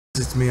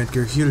It's me,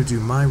 Edgar, here to do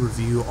my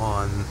review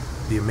on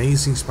The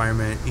Amazing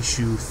Spider-Man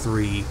Issue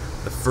 3,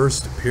 the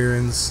first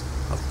appearance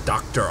of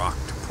Dr.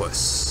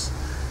 Octopus.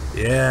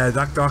 Yeah,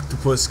 Dr.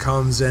 Octopus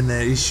comes in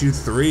at Issue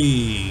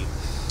 3,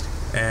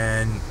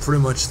 and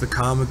pretty much the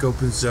comic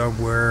opens up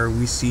where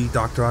we see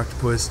Dr.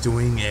 Octopus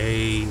doing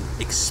a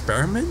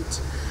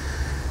experiment,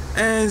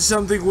 and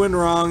something went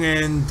wrong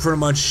and pretty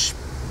much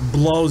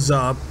blows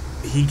up.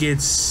 He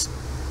gets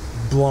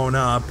blown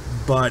up,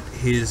 but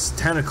his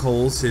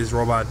tentacles, his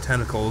robot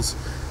tentacles,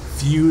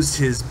 fused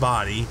his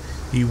body.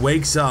 He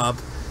wakes up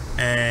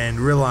and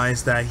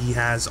realizes that he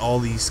has all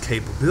these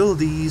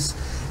capabilities,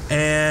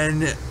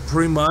 and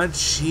pretty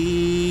much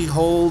he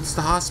holds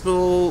the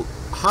hospital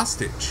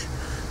hostage.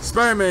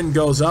 Spider-Man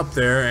goes up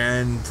there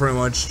and pretty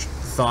much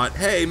thought,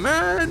 hey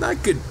man, I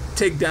could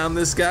take down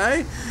this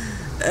guy.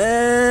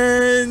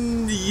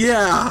 And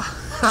yeah,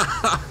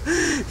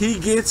 he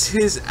gets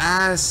his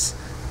ass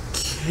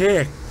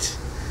kicked.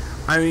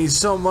 I mean,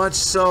 so much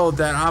so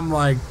that I'm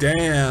like,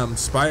 damn,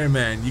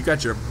 Spider-Man, you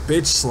got your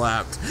bitch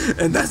slapped.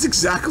 And that's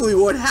exactly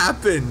what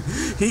happened.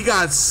 He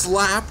got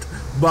slapped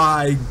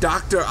by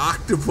Dr.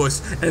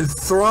 Octopus and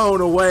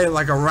thrown away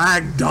like a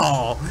rag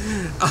doll.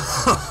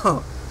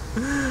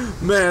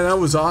 Man, that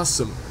was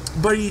awesome.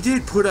 But he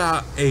did put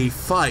out a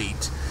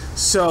fight.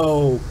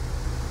 So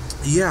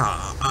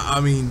yeah, I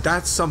mean,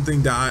 that's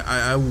something that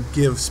I will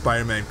give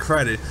Spider-Man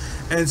credit.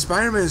 And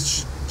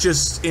Spider-Man's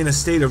just in a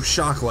state of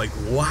shock, like,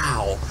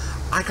 wow,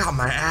 I got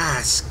my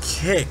ass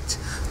kicked.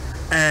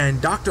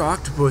 And Dr.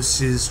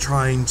 Octopus is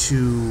trying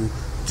to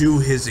do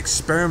his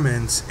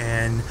experiments,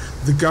 and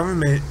the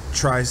government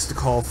tries to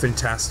call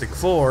Fantastic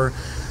Four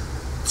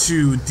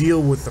to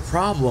deal with the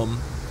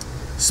problem.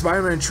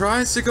 Spider-Man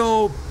tries to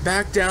go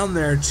back down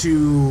there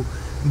to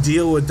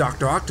deal with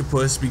Dr.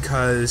 Octopus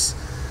because,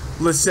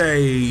 let's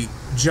say,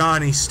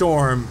 Johnny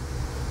Storm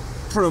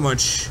pretty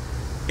much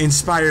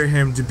inspired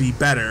him to be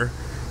better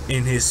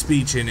in his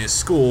speech in his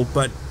school.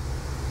 But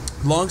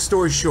long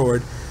story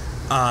short,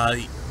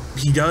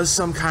 he does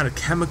some kind of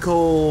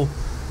chemical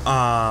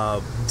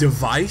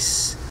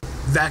device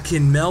that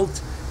can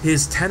melt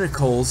his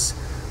tentacles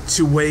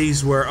to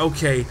ways where,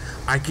 okay,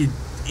 I could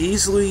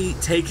easily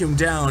take him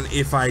down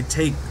if I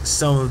take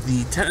some of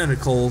the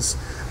tentacles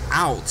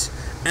out.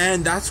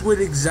 And that's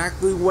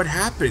exactly what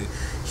happened.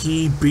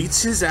 He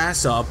beats his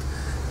ass up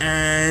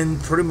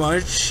and pretty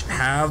much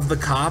have the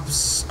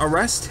cops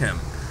arrest him.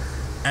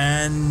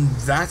 And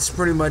that's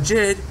pretty much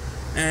it.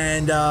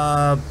 And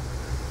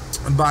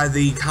by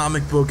the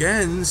comic book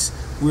ends,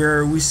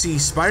 where we see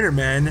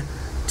Spider-Man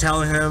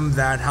telling him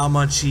that how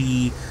much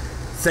he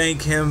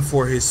thank him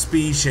for his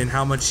speech and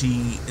how much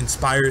he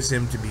inspires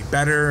him to be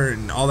better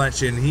and all that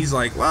shit. And he's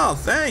like, well,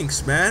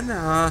 thanks, man.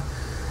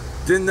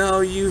 Didn't know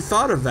you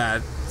thought of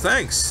that.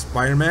 Thanks,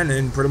 Spider-Man.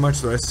 And pretty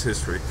much the rest is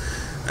history.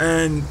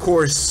 And of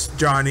course,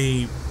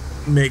 Johnny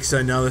makes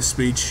another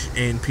speech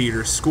in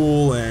Peter's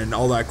school and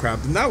all that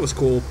crap, and that was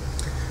cool.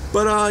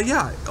 But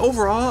yeah,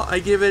 overall I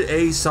give it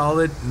a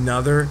solid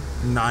another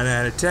 9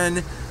 out of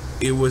 10.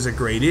 It was a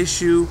great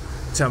issue.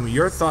 Tell me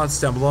your thoughts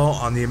down below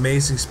on The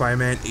Amazing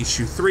Spider-Man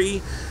issue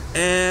 3,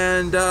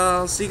 and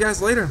I'll see you guys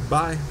later.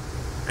 Bye,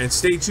 and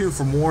stay tuned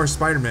for more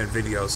Spider-Man videos.